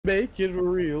Make it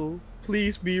real.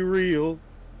 Please be real.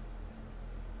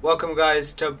 Welcome,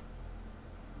 guys, to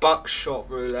Buckshot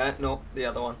Roulette, not the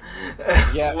other one.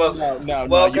 Yeah, well,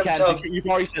 no, you can't. You've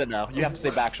already said it now. You have to say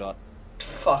Backshot.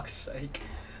 Fuck's sake.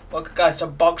 Welcome, guys, to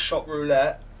Buckshot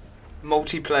Roulette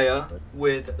multiplayer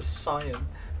with Saiahn.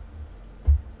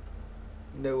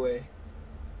 No way.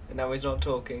 And now he's not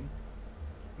talking.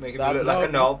 Making me look like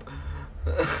a knob.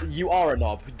 You are a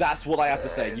knob. That's what I have to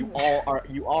say. You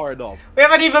are a knob. We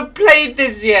haven't even played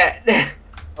this yet.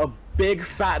 A big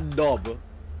fat knob.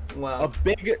 Wow. A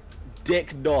big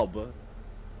dick knob.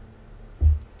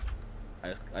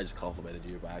 I just complimented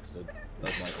you by accident.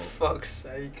 That's my fault. Fuck's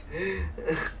sake.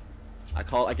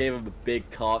 I gave him a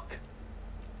big cock.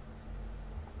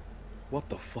 What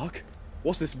the fuck?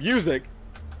 What's this music?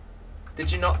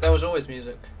 Did you not? There was always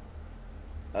music.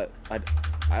 I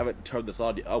haven't turned this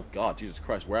on yet. Oh god, Jesus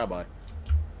Christ, where am I?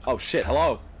 Oh shit,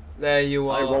 hello. There you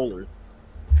are. High rollers.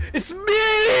 It's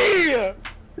me!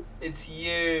 It's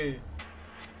you.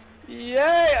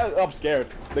 Yay! I'm scared.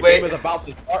 The Wait. game is about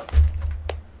to start.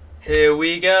 Here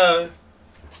we go.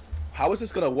 How is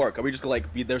this gonna work? Are we just gonna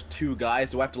like be there's two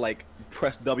guys? Do I have to like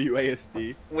press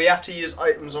WASD? We have to use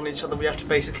items on each other. We have to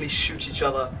basically shoot each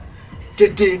other.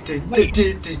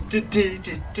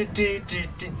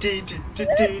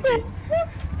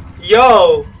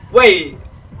 Yo, wait.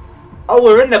 Oh,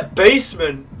 we're in the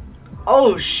basement.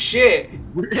 Oh shit.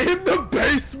 We're in the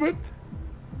basement.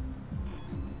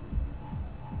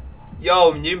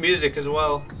 Yo, new music as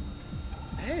well.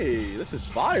 Hey, this is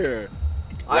fire.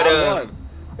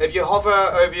 If you hover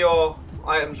over your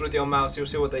items with your mouse, you'll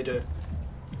see what they do.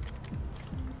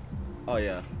 Oh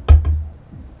yeah.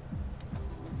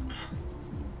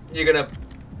 You're gonna.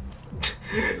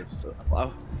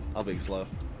 I'll be slow.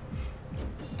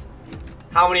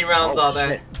 How many rounds are there?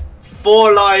 Shit.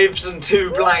 4 lives and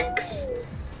 2 blanks.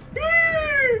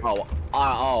 Oh.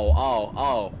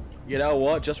 You know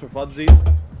what? Just for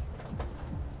funsies.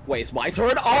 Wait, it's my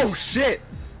turn? Oh shit!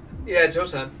 Yeah, it's your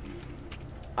turn.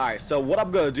 Alright, so what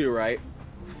I'm gonna do, right?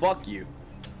 Fuck you.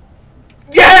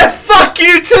 Yeah, fuck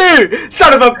you too!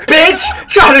 Son of a bitch!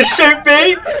 Trying to shoot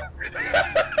me!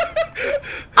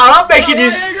 I'm making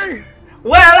you.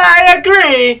 Well, I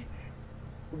agree!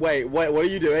 Wait, what are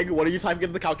you doing? What are you typing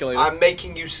into the calculator? I'm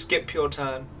making you skip your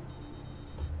turn.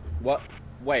 What?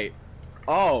 Wait.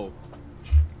 Oh.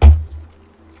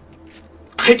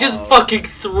 I just fucking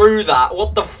threw that.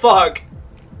 What the fuck?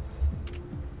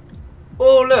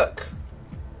 Oh, look.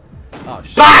 Oh,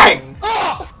 shit. Bang!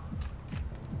 Oh!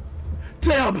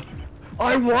 Damn!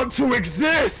 I want to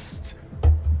exist!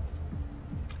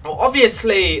 Well,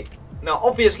 obviously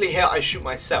here I shoot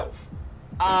myself.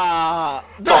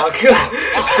 Fuck.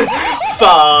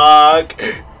 Fuck.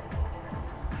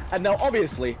 And now,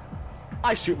 obviously,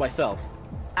 I shoot myself.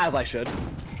 As I should.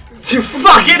 You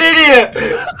fucking idiot!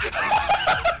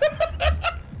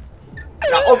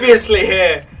 Now, obviously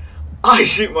here, I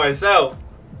shoot myself.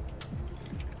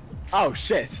 Oh,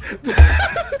 shit.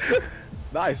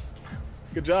 Nice.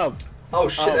 Good job. Oh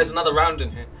shit, there's another round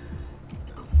in here.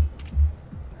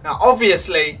 Now,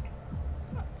 obviously,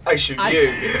 I shoot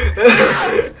you.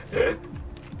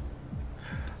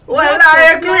 Well,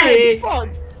 I agree. Fuck.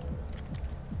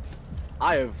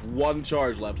 I have 1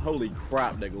 charge left. Holy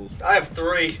crap, Nichols. I have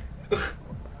 3.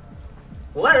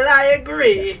 Well, I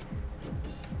agree.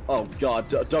 Oh god,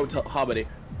 don't tell how many.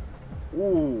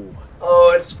 Ooh.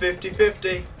 Oh, it's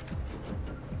 50-50.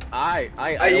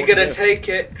 Are you gonna take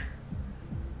it?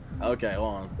 Okay,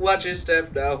 hold on. Watch your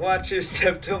step now. Watch your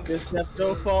step.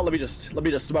 Don't fall. Let me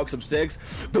just smoke some cigs.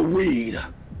 The weed.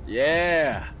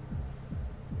 Yeah.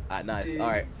 Alright, nice.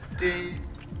 Alright.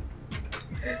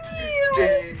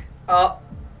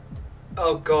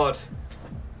 Oh god.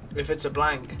 If it's a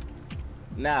blank.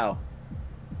 Now.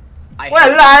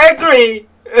 I agree.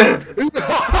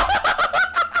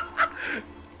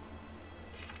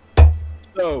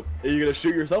 So, are you gonna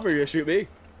shoot yourself or are you gonna shoot me?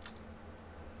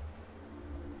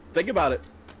 Think about it.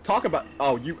 Talk about.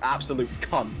 Oh, you absolute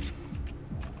cunt.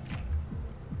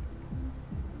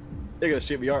 You're gonna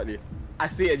shoot me, aren't you? I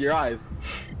see it in your eyes.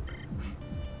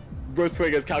 Bruce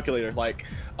putting his calculator, like,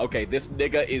 okay, this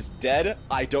nigga is dead.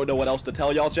 I don't know what else to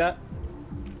tell y'all, chat.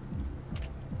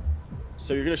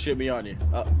 So you're gonna shoot me, aren't you?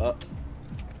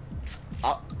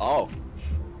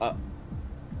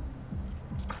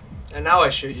 And now I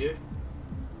shoot you.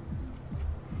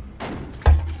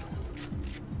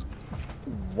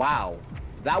 Wow,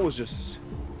 that was just.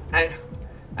 And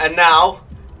now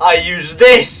I use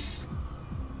this.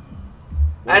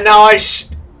 What? And now I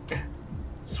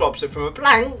swaps it from a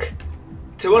blank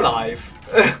to alive.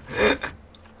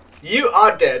 You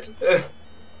are dead.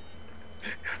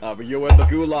 But you're in the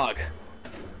gulag.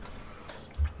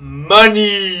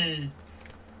 Money!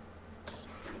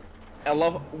 I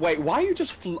love. Wait, why are you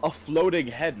just a floating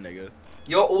head, nigga?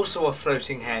 You're also a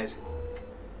floating head.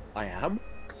 I am?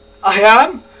 I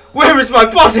am? Where is my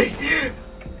body?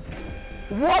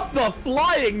 What the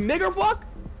flying nigger fuck?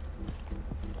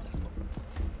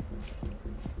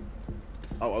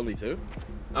 Oh, only two?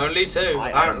 Only two,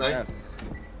 apparently.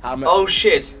 How many? Oh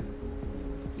shit.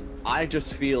 I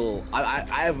just feel. I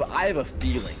have a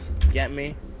feeling. Get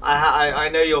me? I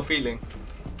know your feeling.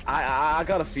 I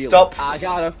got a feeling. Stop. I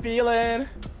got a feeling.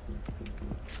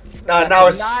 No, now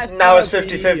it's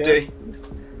 50-50.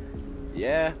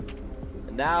 Yeah.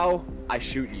 Now I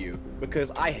shoot you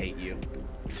because I hate you.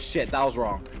 Shit, that was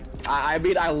wrong. I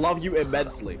mean, I love you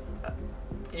immensely.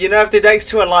 You know, if the next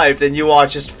two are alive, then you are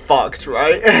just fucked,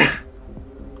 right?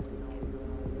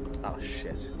 Oh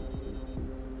shit.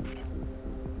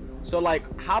 So like,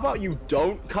 how about you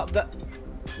don't cut that?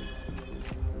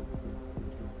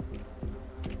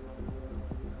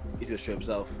 He's gonna shoot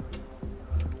himself.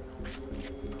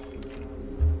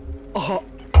 Oh.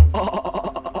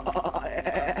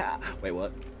 Wait,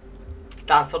 what?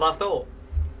 That's what I thought.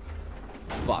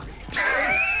 Fuck.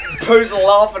 Bro's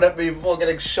laughing at me before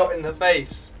getting shot in the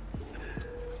face.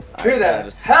 Who the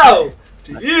just... hell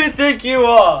do you think you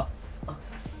are?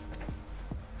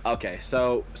 Okay,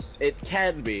 so it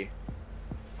can be.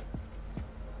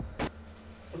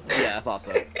 Yeah, I thought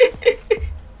so.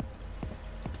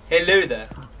 Hello there.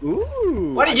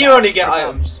 Ooh. Why do you only get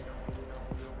items?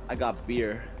 I got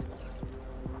beer.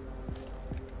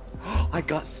 I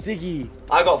got Siggy.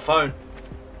 I got phone.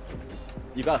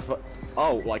 You got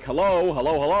oh, like hello,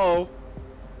 hello, hello.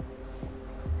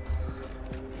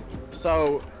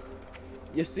 So,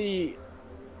 you see,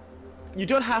 you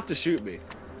don't have to shoot me.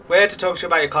 We're here to talk to you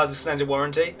about your car's extended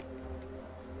warranty.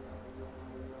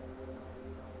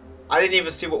 I didn't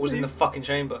even see what was in the fucking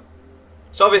chamber.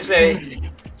 So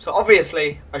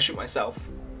obviously, I shoot myself.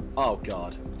 Oh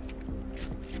god.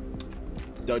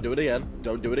 Don't do it again.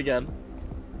 Don't do it again.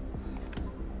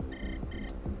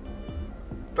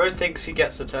 Bro thinks he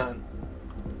gets a turn.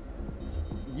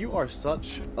 You are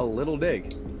such a little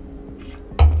dig.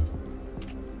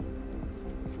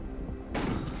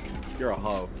 You're a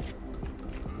hoe.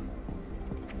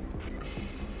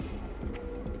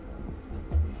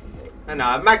 And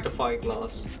now a magnifying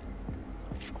glass.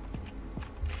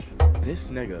 This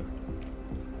nigga.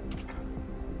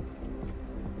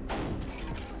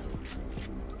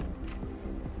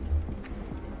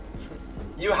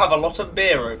 You have a lot of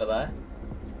beer over there.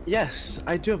 Yes,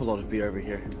 I do have a lot of beer over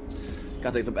here.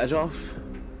 Gotta take some edge off.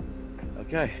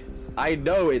 Okay. I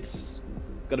know it's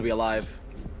gonna be alive.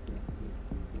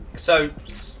 So,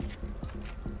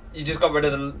 you just got rid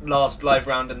of the last live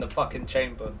round in the fucking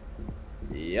chamber.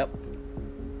 Yep.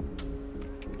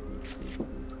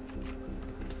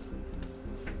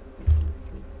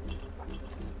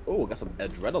 Oh, got some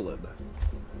adrenaline.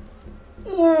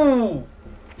 Ooh!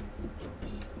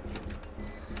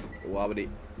 Wobbity.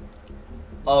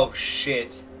 Oh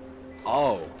shit.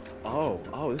 Oh,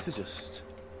 this is just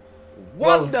wonderful.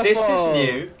 wonderful. Well, this is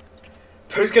new.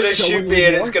 Who's gonna shoot me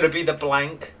and it's gonna be the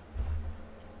blank?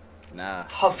 Nah,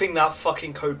 Huffing that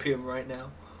fucking copium right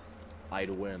now. I'd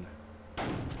win.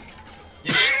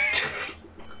 You,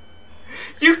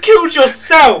 you killed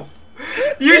yourself!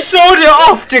 You sold it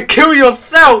off to kill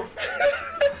yourself!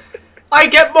 I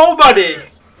get more money!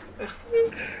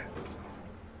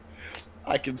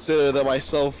 I consider that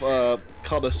myself a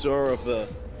connoisseur of the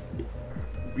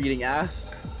beating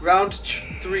ass. Round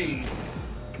 3.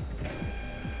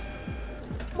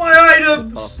 My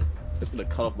items! It's gonna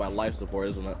cut off my life support,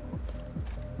 isn't it?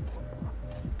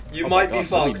 You Oh might my God, be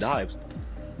so many fucked. knives.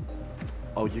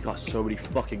 Oh, you got so many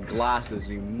fucking glasses,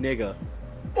 you nigga.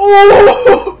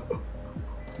 Ooh!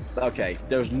 Okay,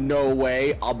 there's no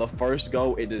way on the first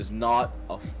go it is not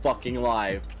a fucking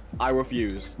live. I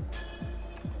refuse.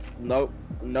 Nope,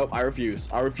 nope, I refuse.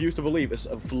 I refuse to believe it's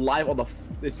live on the.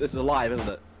 It's alive, isn't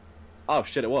it? Oh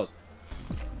shit, it was.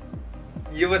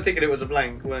 You were thinking it was a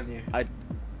blank, weren't you?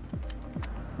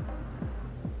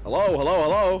 Hello, hello,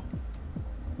 hello.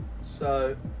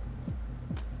 So.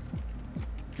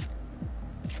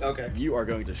 Okay. You are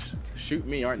going to shoot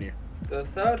me, aren't you? The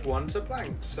third one's a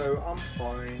blank, so I'm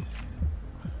fine.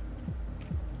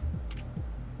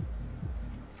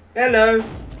 Hello.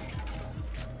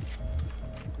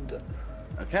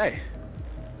 Okay.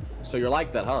 So you're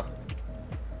like that, huh?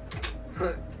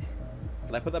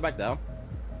 Can I put that back down?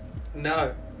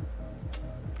 No.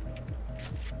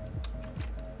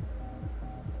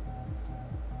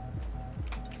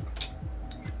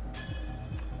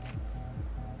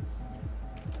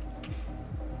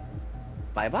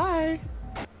 Bye bye.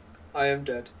 I am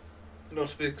dead.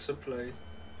 Not a big surprise.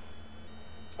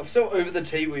 I'm so over the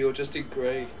tea where you're just in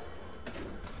grey.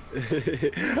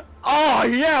 Oh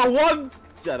yeah, one.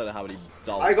 I don't know how many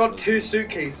dollars. I got 2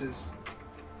 suitcases.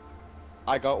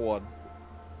 I got 1.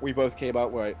 We both came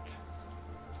out right.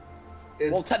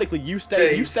 It's Well, technically, you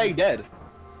stay dead.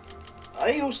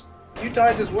 You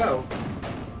died as well.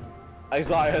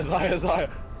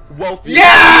 Isaiah. Wealthy.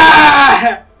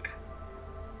 Yeah!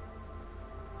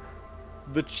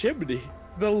 The chimney.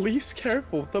 The least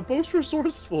careful. The most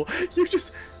resourceful. You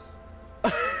just...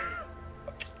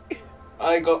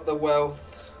 I got the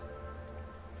wealth.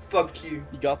 Fuck you.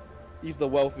 He's the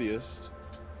wealthiest.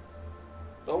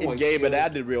 Oh In my game God.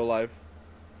 and in real life.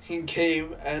 In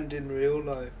game and in real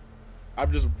life.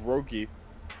 I'm just brokey.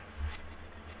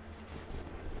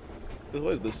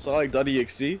 What is this,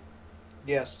 Sonic.exe?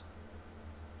 Yes.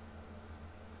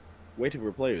 Waiting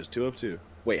for players, 2 of 2.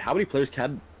 Wait, how many players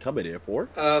can come in here? 4?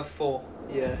 4.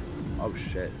 Yeah. Oh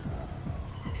shit.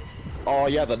 Oh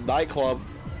yeah, the nightclub.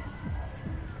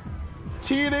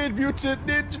 Teenage Mutant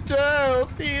Ninja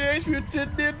Turtles! Teenage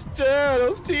Mutant Ninja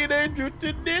Turtles! Teenage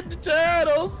Mutant Ninja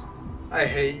Turtles! I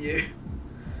hate you.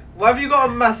 Why have you got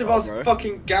a massive ass bro.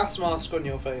 fucking gas mask on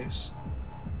your face?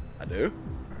 I do?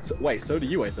 Wait, so do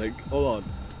you, I think. Hold on.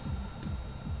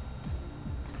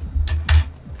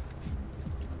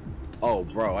 Oh,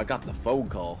 bro, I got the phone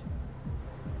call.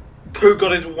 Who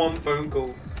got his 1 phone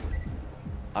call?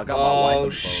 I got my wife on Oh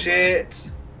the phone,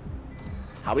 shit. bro.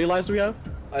 How many lives do we have?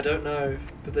 I don't know,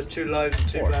 but there's 2 lives and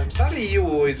 2 4. blanks. Sadly, you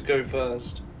always go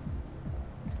first.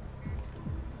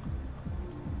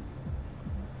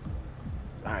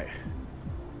 Alright.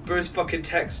 Bro's fucking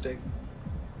texting.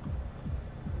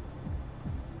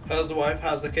 How's the wife?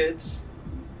 How's the kids?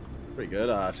 Pretty good.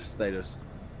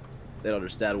 They don't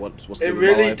understand what's It going on.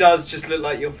 really does just look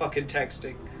like you're fucking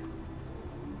texting.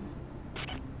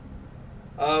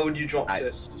 Oh, and you dropped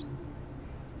it.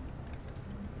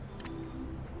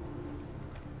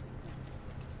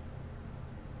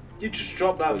 You just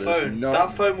dropped that phone.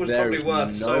 That phone was probably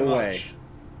worth so much.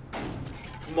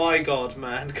 My God,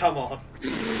 man, come on.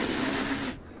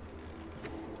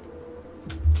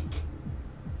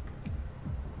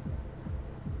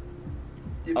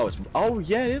 Oh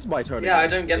yeah, it is my turn. Yeah, again. I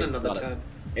don't get another turn.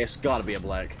 It's gotta be a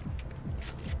black.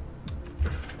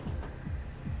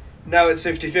 Now it's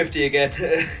 50-50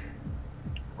 again.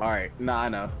 Alright, nah, I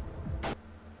know.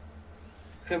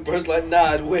 Bro's like, nah,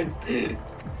 I'd win.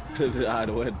 I'd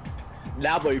win.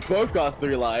 Now that we both got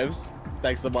 3 lives,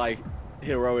 thanks to my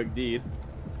heroic deed.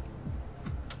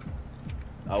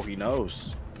 Oh, he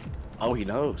knows. Oh, he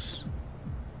knows.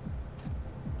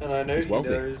 And I know He's he wealthy.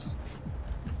 knows.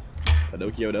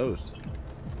 Pinocchio knows.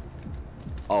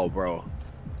 Oh, bro.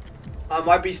 I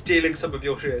might be stealing some of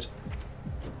your shit.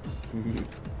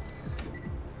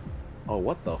 Oh,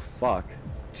 what the fuck?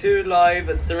 2 live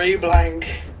and 3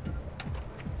 blank.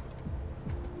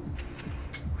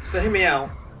 So hear me out.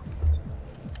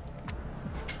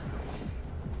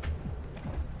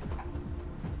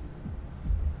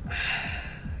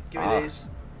 Give me these.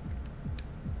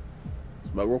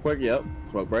 Smoke real quick, yep.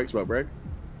 Smoke break, smoke break.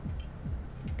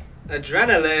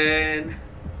 Adrenaline.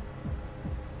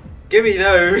 Give me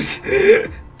those. You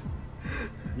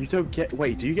don't get.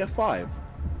 Wait, do you get 5?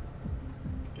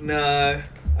 No,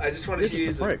 I just wanted You're to just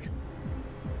use a it. prick.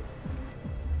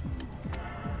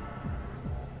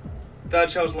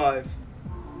 Third show's live.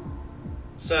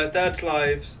 So third's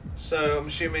live. So I'm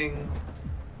assuming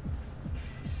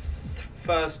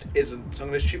first isn't. So I'm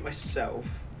gonna shoot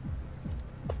myself.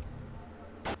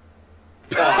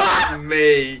 Fuck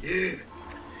me.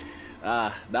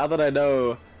 Now that I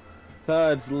know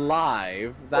third's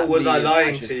live, that Or was I means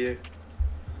lying should- to you?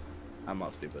 I'm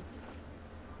not stupid.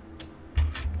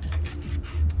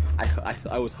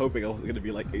 I was hoping I wasn't gonna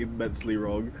be like immensely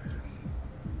wrong.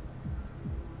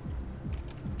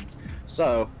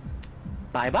 So,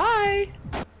 bye bye.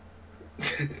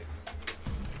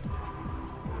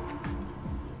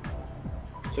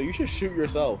 So you should shoot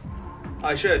yourself.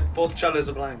 I should. 4th shell is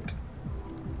a blank.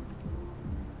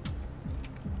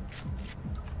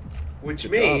 Which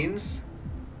Good means...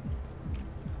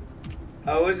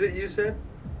 How was it you said?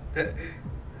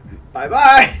 Bye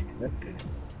bye!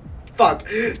 Fuck!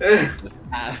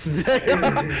 Ass.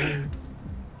 I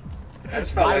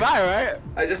just felt Bye like, bye, right?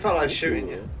 I just felt like shooting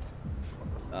you.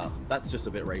 Oh, that's just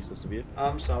a bit racist of you.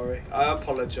 I'm sorry. I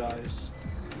apologize.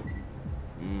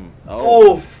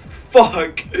 Oh. Oh,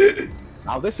 fuck!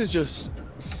 Now this is just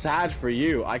sad for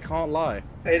you. I can't lie.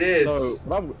 It is. So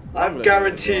I'm I've gonna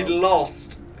guaranteed go.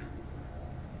 lost.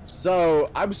 So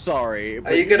I'm sorry.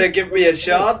 Are you gonna give me a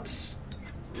chance?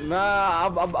 Nah,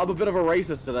 I'm a bit of a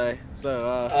racist today,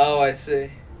 so Oh, I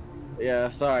see. yeah,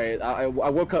 sorry. I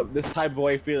woke up this type of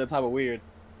way feeling type of weird.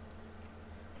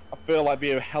 I feel like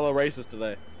being hella racist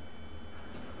today.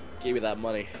 Give me that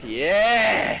money.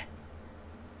 Yeah!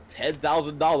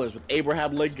 $10,000 with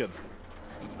Abraham Lincoln.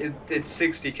 It's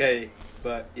 60K,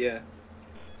 but yeah.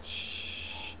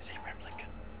 Shh, it's Abraham Lincoln.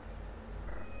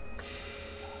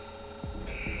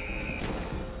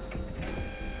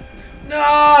 No!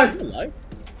 Are you alive?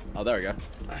 Oh, there we go.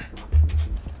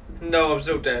 No, I'm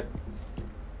still dead.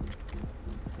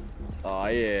 Oh,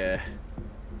 yeah.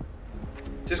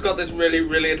 Just got this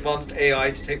really advanced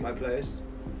AI to take my place.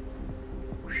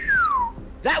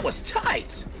 That was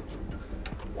tight!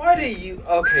 Why do you...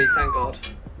 Okay, thank God.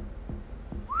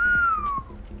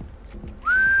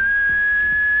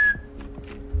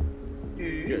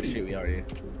 You're gonna shoot me, are you?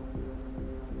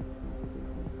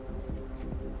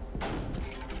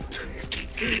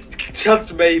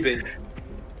 Just maybe.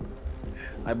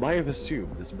 I might have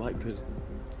assumed this might could...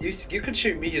 You could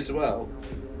shoot me as well.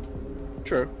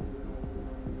 True.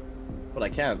 But I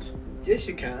can't. Yes,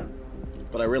 you can.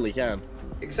 But I really can.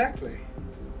 Exactly.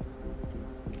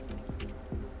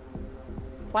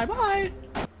 Bye-bye!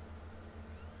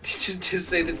 Just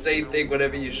say the same thing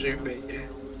whenever you shoot me.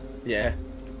 Yeah.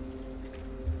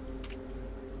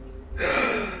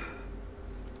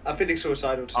 I'm feeling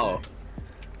suicidal today. Oh.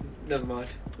 Never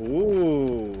mind.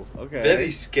 Ooh, okay.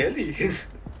 Very scary.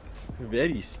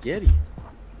 Very scary.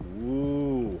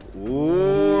 Ooh.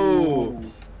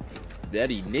 Ooh.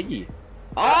 Very niggy.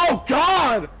 Oh,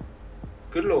 God!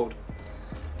 Good lord.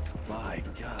 My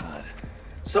God.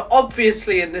 So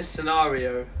obviously in this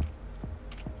scenario,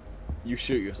 You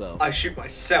shoot yourself. I shoot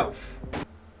myself.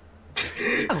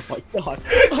 Oh my God.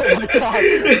 Oh my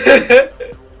God.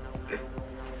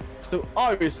 So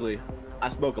obviously, I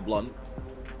smoke a blunt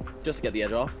just to get the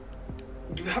edge off.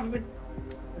 You haven't been...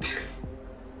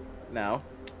 Now,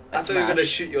 I thought you were gonna smash,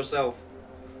 shoot yourself.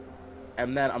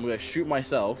 and then I'm gonna shoot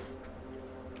myself.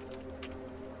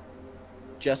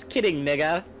 Just kidding,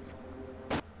 nigga.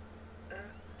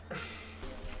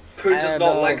 Pooh does And,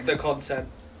 not like the content.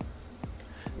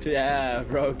 Yeah,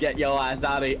 bro, get your ass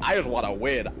out of here. I just want to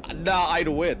win. Nah, I'd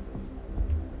win.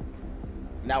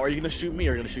 Now, are you gonna shoot me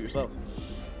or are you gonna shoot yourself?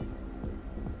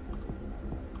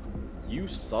 You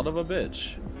son of a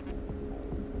bitch.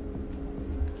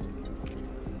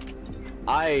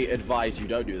 I advise you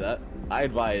don't do that. I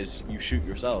advise you shoot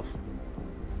yourself.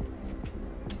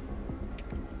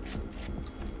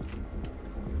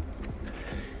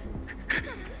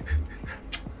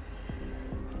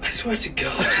 I swear to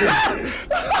God.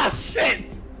 Ah,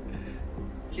 shit!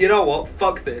 You know what?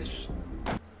 Fuck this.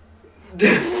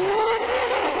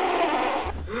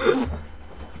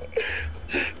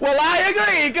 Well, I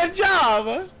agree. Good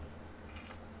job.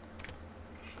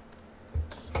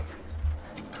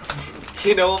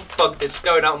 You know what? Fuck this.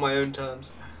 Going out on my own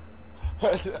terms.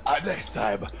 Next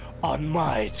time, on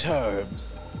my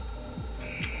terms.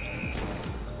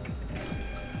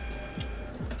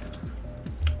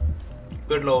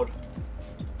 Good lord.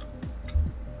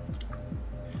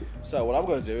 So what I'm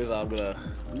gonna do is I'm gonna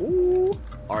woo,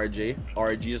 RNG.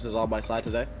 RNG just is on my side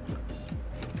today.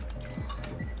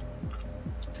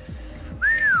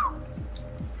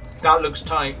 That looks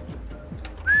tight.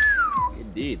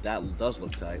 Indeed, that does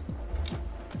look tight.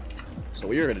 So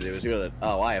what you're gonna do is you're gonna...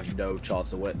 Oh, I have no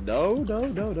chance of win. No, no,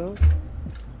 no, no.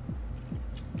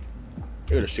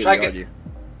 You're gonna shoot me, aren't you?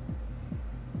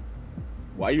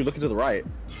 Why are you looking to the right?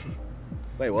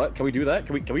 Wait, what? Can we do that?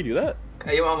 Can we do that?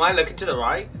 Am I looking to the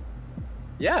right?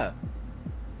 Yeah.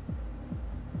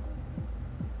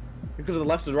 Look to the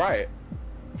left and right.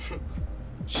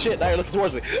 Shit, now you're looking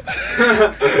towards me.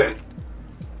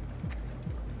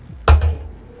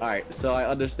 Alright, so I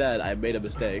understand I made a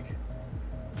mistake.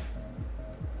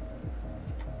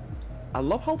 I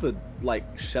love how the,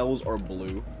 like, shells are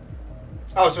blue.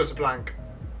 Oh, so it's a blank.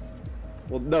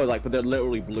 Well, no, like, but they're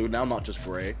literally blue now, not just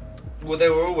gray. Well, they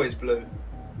were always blue.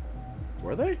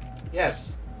 Were they?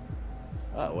 Yes.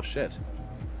 Oh, well, shit.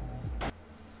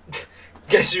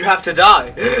 Guess you have to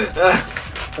die.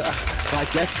 I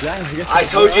guess that. I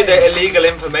told you the illegal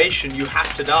information. You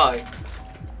have to die.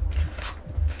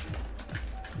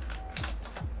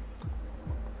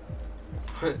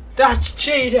 That's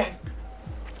cheating.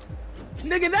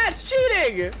 Nigga, that's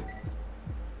cheating!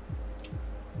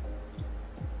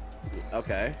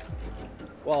 Okay.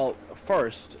 Well,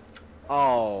 first...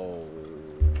 Oh...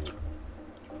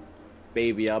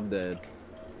 Baby, I'm dead.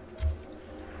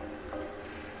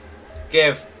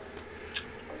 Give.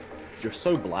 You're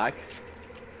so black.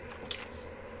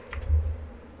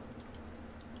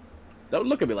 Don't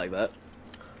look at me like that.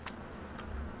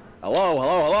 Hello,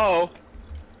 hello, hello.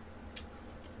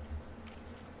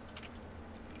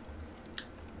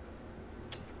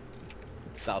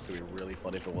 That was gonna be really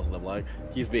funny if it wasn't a blank.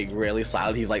 He's being really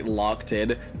silent. He's like locked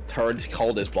in, turned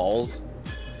cold as balls.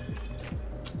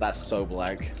 That's so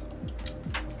blank.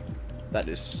 That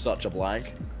is such a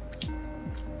blank.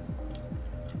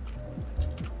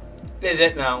 Is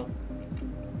it now?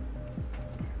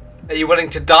 Are you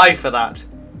willing to die for that?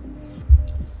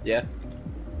 Yeah.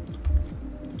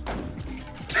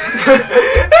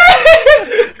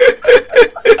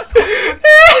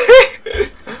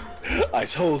 I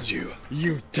told you,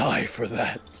 you die for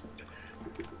that.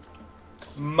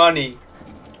 Money.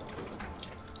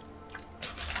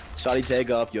 Shawty, take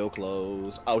off your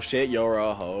clothes. Oh shit, you're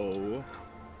a hoe.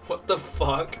 What the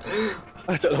fuck?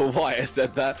 I don't know why I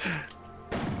said that.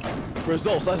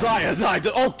 Results,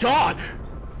 oh god!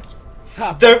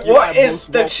 What is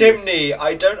the chimney?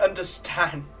 I don't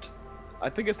understand. I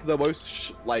think it's the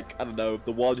most, like, I don't know,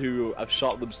 the one who have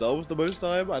shot themselves the most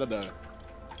time? I don't know.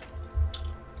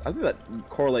 I think that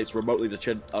correlates remotely to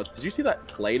Chin. Did you see that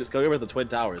plane that's going over the Twin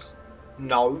Towers?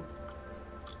 No.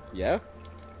 Yeah?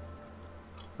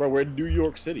 Bro, we're in New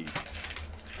York City.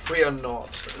 We are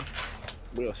not.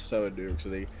 We are so in New York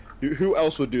City. Who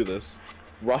else would do this?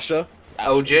 Russia?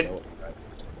 Elgin?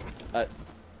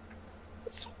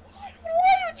 So why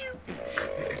would you...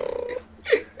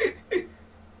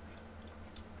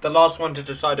 The last one to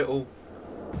decide it all.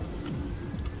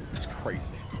 It's crazy.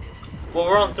 Well,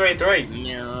 we're on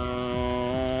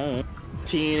 3-3.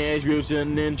 Teenage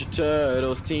Mutant Ninja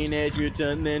Turtles, Teenage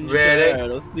Mutant Ninja Really?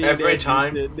 Turtles, Every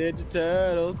time? Ninja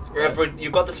Turtles.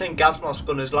 You got the same gas mask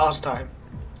on as last time.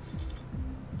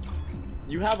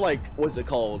 You have, like, what's it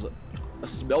called? A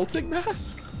smelting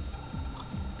mask?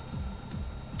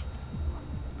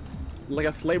 Like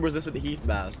a flame-resistant heat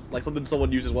mask. Like something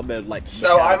someone uses when they're, like...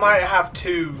 So I might have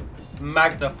 2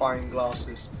 magnifying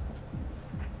glasses.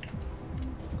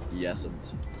 Yes, and...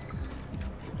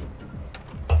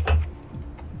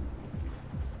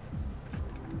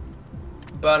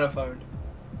 Burner phone.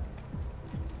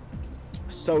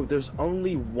 So, there's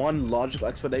only one logical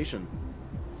explanation.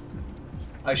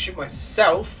 I shoot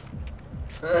myself.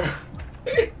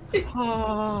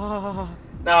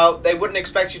 Now, they wouldn't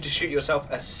expect you to shoot yourself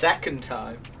a second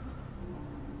time.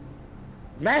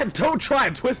 Man, don't try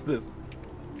and twist this.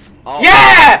 Oh.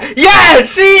 Yeah! Yeah!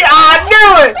 See? I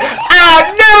knew it!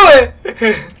 I knew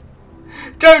it!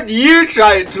 Don't you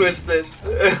try and twist this.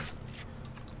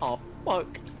 Oh, fuck.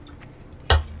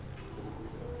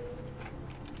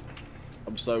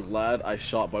 I'm so glad I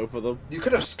shot both of them. You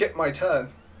could have skipped my turn.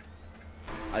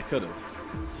 I could have.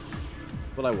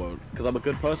 But I won't, because I'm a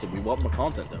good person. We want more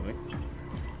content, don't we?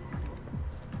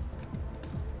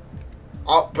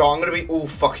 Oh, bro, I'm gonna be all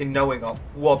fucking knowing up.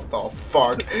 What the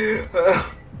fuck?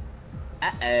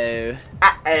 Uh-oh.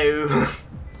 Uh-oh.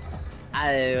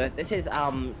 Oh, this is,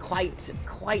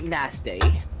 quite nasty.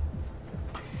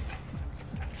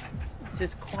 This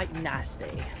is quite nasty.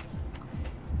 I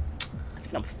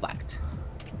think I'm fucked.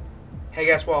 Hey,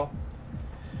 guess what?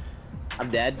 I'm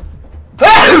dead.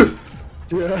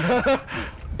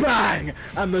 Bang!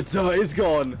 And the dirt is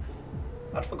gone.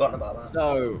 I'd forgotten about that.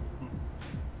 So,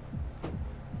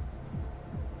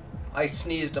 I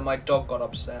sneezed and my dog got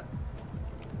upset.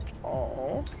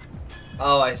 aww.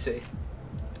 Oh, I see.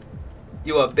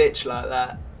 You a bitch like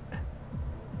that.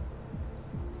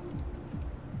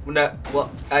 No, what?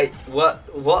 Hey, what?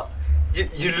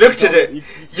 You looked at it.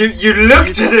 You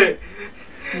looked at it.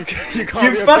 You call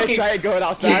me a bitch, I ain't going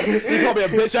outside. You call me a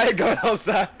bitch, I ain't going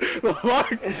outside. The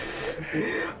fuck?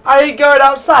 I ain't going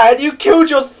outside. You killed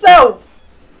yourself.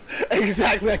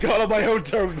 Exactly, I got it on my own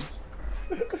terms.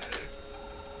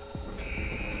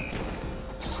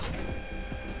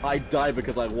 I die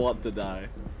because I want to die.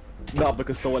 Not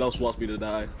because someone else wants me to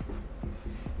die.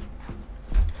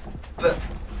 But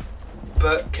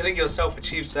killing yourself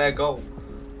achieves their goal.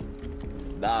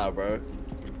 Nah, bro.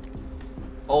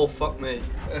 Oh, fuck me.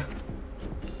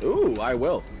 Ooh, I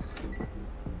will.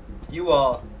 You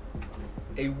are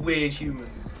a weird human.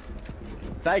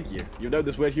 Thank you. You've known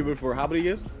this weird human for how many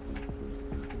years?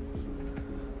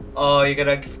 Oh, you're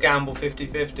gonna gamble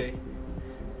 50-50.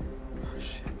 Oh,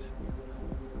 shit.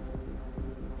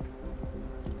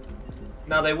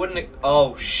 Now they wouldn't.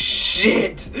 Oh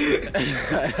shit! You're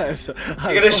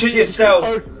I'm gonna shoot yourself.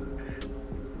 Oh.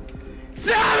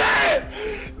 Damn it!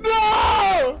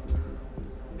 No!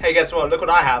 Hey, guess what? Look what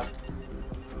I have.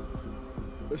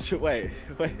 Wait, what?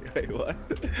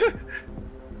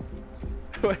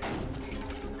 Wait.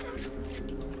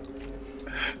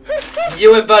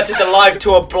 You inverted the live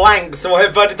to a blank, so I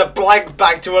inverted the blank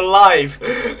back to a live.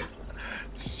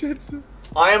 Shit.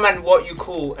 I am what you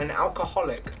call an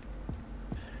alcoholic.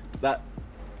 That.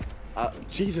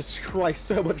 Jesus Christ,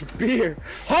 so much beer!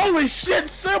 Holy shit,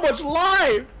 so much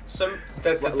live!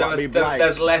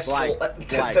 There's less. Blank.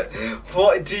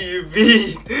 What do you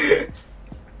mean?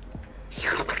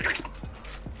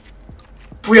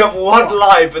 We have 1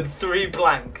 live and 3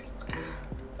 blank.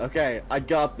 Okay, I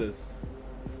got this.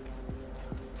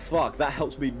 Fuck, that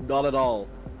helps me not at all.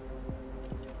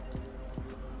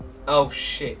 Oh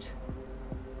shit.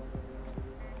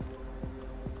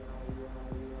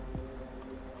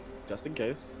 Just in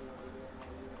case.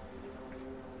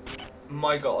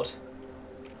 My god.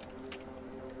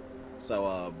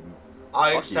 So,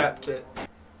 I fuck accept it.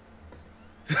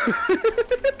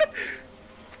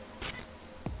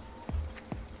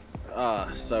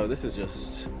 So this is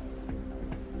just...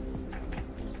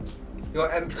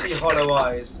 Your empty hollow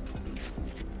eyes.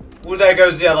 Well, there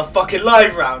goes the other fucking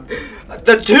live round.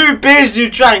 The 2 beers you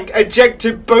drank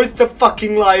ejected both the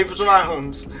fucking live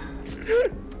rounds.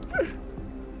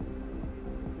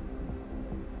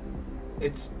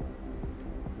 It's...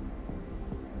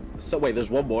 So wait, there's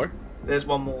one more? There's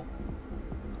one more.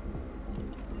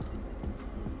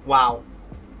 Wow.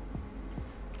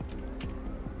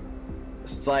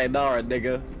 Sayonara,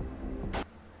 nigga.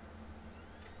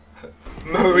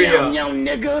 Maria. Yum, yum,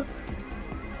 nigga.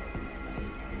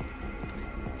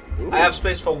 I have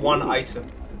space for 1 item.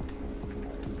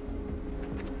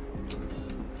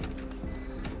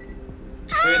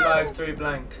 Three live, 3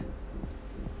 blank.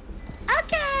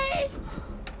 Okay.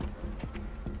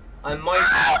 I might.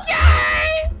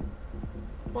 Okay.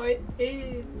 My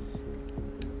ears.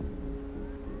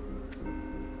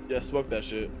 Yeah, smoke that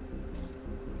shit.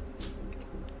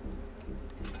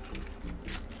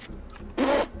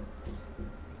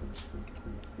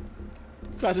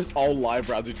 Not just all live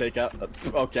rounds you take out.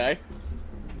 Okay.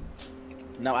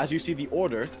 Now, as you see, the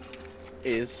order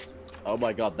is... Oh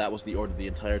my god, that was the order the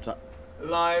entire time.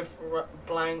 Live,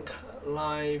 blank,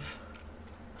 live.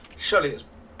 Surely it's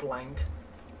blank.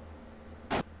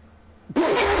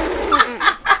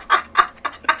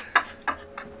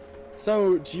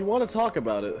 So, do you want to talk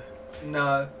about it?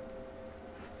 No.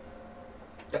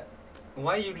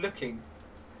 Why are you looking?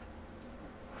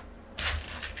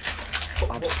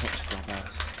 I'm such a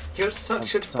dumbass. You're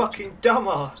such I'm a fucking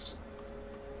dumbass.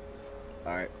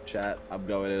 Alright, chat, I'm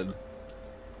going in.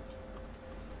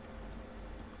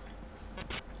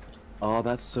 Oh,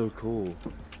 that's so cool.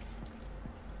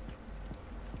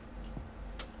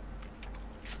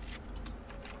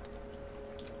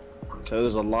 So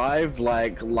there's a live,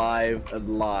 like, live,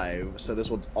 and live. So this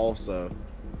one's also...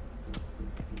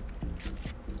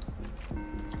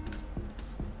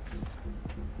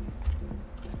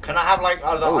 Can I have like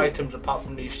other items apart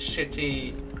from these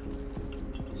shitty...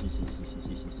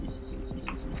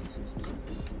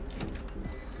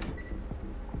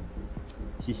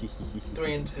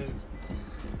 3 and 2.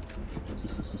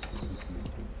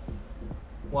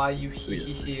 Why are you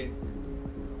here?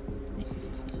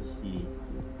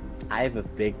 I have a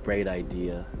big brain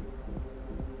idea.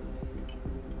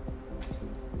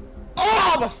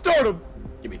 Oh, I stole him!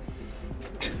 Give me.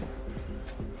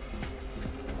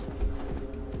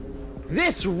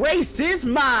 This race is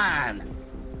mine!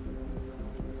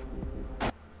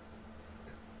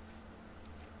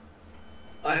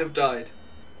 I have died.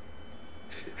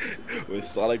 With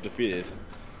Sonic defeated.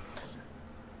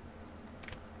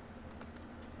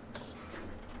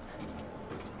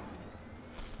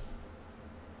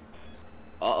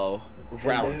 Uh-oh.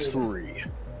 Round 3.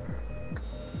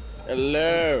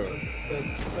 Hello.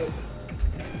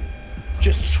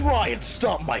 Just try and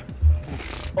stop my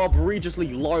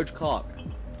outrageously large cock.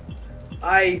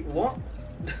 What?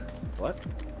 What?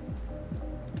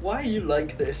 Why are you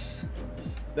like this?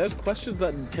 There's questions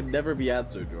that can never be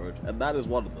answered, George, and that is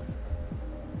one of them.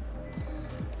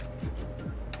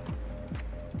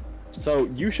 So,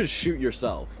 you should shoot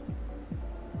yourself.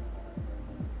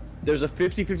 There's a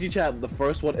 50-50 chance the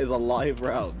first one is a live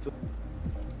round.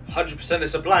 100%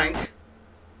 it's a blank.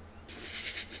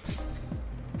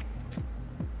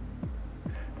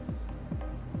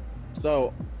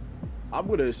 So, I'm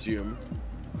gonna assume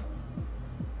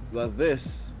that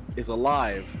this is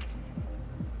alive,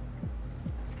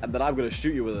 and that I'm gonna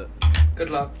shoot you with it. Good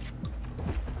luck.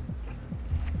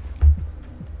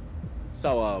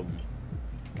 So,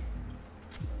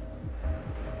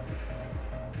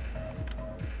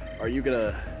 are you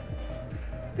gonna...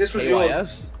 This was AYS?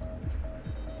 yours.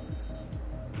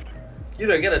 You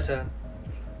don't get a turn.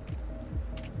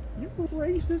 You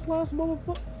racist last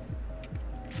motherfucker.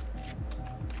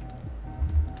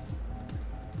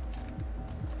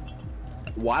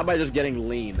 Why am I just getting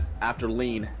lean after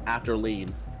lean after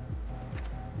lean?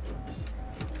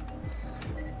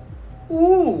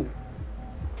 Ooh.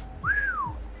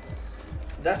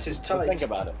 That is So tight. think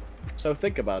about it. So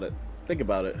think about it. Think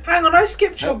about it. Hang on, I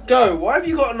skipped your go. Why have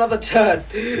you got another turn?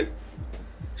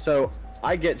 So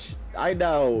I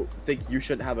now think you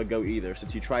shouldn't have a go either,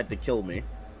 since you tried to kill me.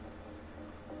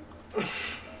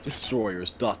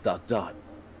 Destroyers. ...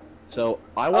 So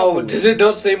I want. Oh, does it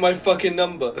not say my fucking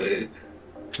number?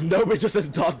 No, it just says ...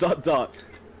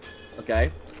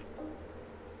 Okay.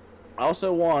 I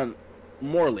also want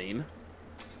Morleen.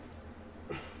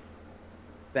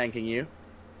 Thanking you.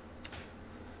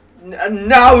 And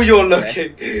now you're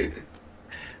looking.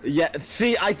 Yeah,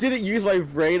 see, I didn't use my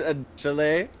brain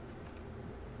initially.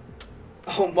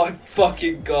 Oh my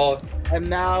fucking god. And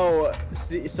now,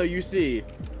 see, so you see,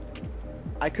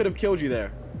 I could have killed you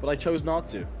there, but I chose not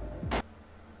to.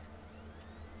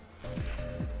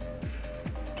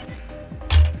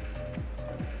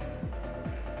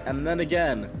 And then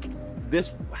again,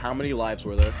 how many lives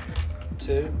were there?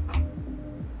 2.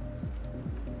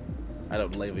 I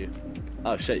don't believe you.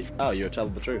 Oh shit, oh, you're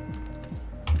telling the truth.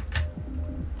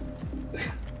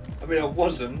 I mean, I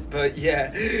wasn't, but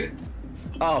yeah.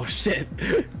 Oh shit.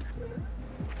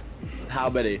 How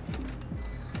many?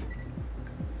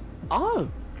 Oh.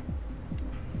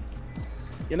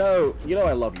 You know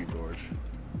I love you, George.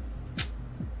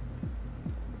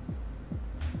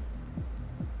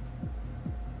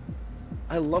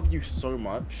 I love you so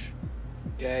much.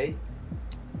 Gay.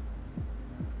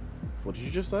 What did you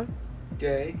just say?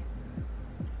 Gay.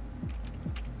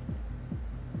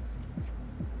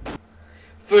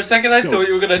 For a second, I thought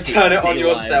you were gonna turn it on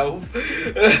yourself.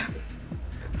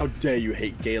 How dare you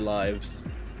hate gay lives?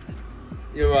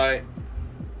 You're right.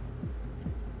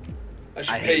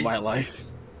 I hate my life.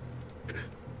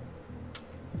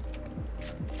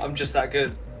 I'm just that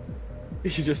good.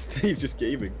 He's just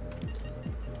gaming.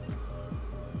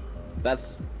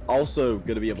 That's also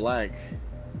gonna be a blank.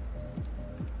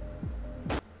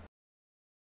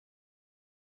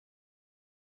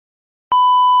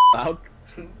 Out.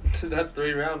 That's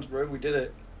 3 rounds, bro. We did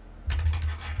it.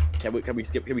 Can we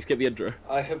skip the intro?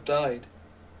 I have died.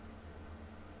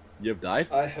 You have died?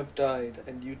 I have died,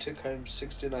 and you took home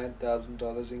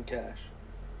 $69,000 in cash.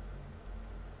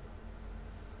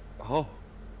 Oh.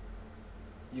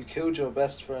 You killed your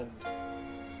best friend.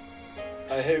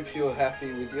 I hope you're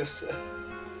happy with yourself.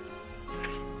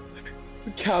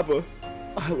 Cabba.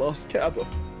 I lost Cabba.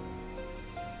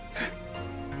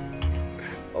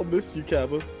 I'll miss you,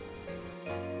 Cabba.